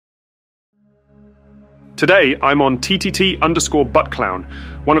Today, I'm on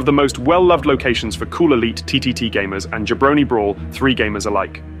TTT_ButtClown, one of the most well-loved locations for cool elite TTT gamers and Jabroni Brawl 3 gamers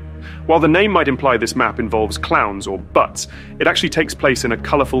alike. While the name might imply this map involves clowns or butts, it actually takes place in a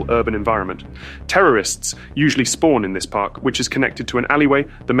colourful urban environment. Terrorists usually spawn in this park, which is connected to an alleyway,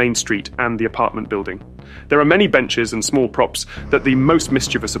 the main street, and the apartment building. There are many benches and small props that the most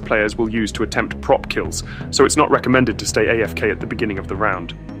mischievous of players will use to attempt prop kills, so it's not recommended to stay AFK at the beginning of the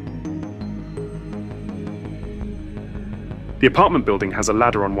round. The apartment building has a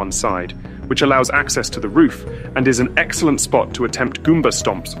ladder on one side, which allows access to the roof and is an excellent spot to attempt Goomba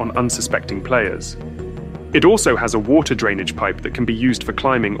stomps on unsuspecting players. It also has a water drainage pipe that can be used for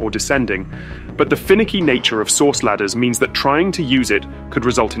climbing or descending, but the finicky nature of source ladders means that trying to use it could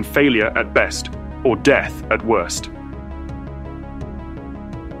result in failure at best, or death at worst.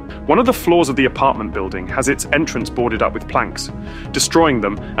 One of the floors of the apartment building has its entrance boarded up with planks. Destroying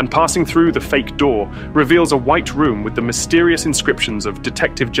them and passing through the fake door reveals a white room with the mysterious inscriptions of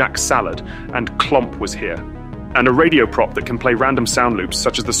Detective Jack Salad and Clomp was here, and a radio prop that can play random sound loops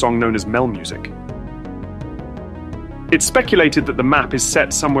such as the song known as Mel Music. It's speculated that the map is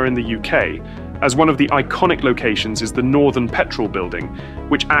set somewhere in the UK, as one of the iconic locations is the Northern Petrol Building,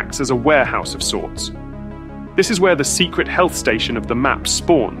 which acts as a warehouse of sorts. This is where the secret health station of the map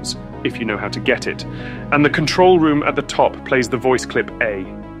spawns, if you know how to get it, and the control room at the top plays the voice clip A.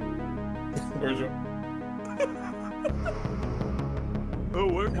 Where's your...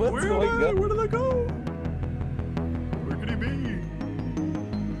 Oh, where did I go? Where could he be?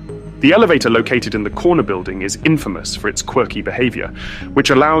 The elevator located in the corner building is infamous for its quirky behavior, which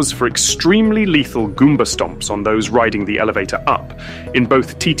allows for extremely lethal Goomba stomps on those riding the elevator up, in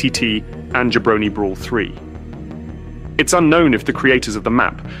both TTT and Jabroni Brawl 3. It's unknown if the creators of the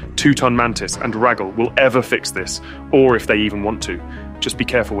map, Toten Mantis and Raggle, will ever fix this, or if they even want to. Just be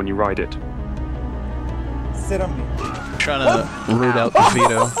careful when you ride it. Sit on me. Trying to root out the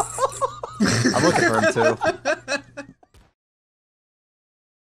veto. I'm looking for him too.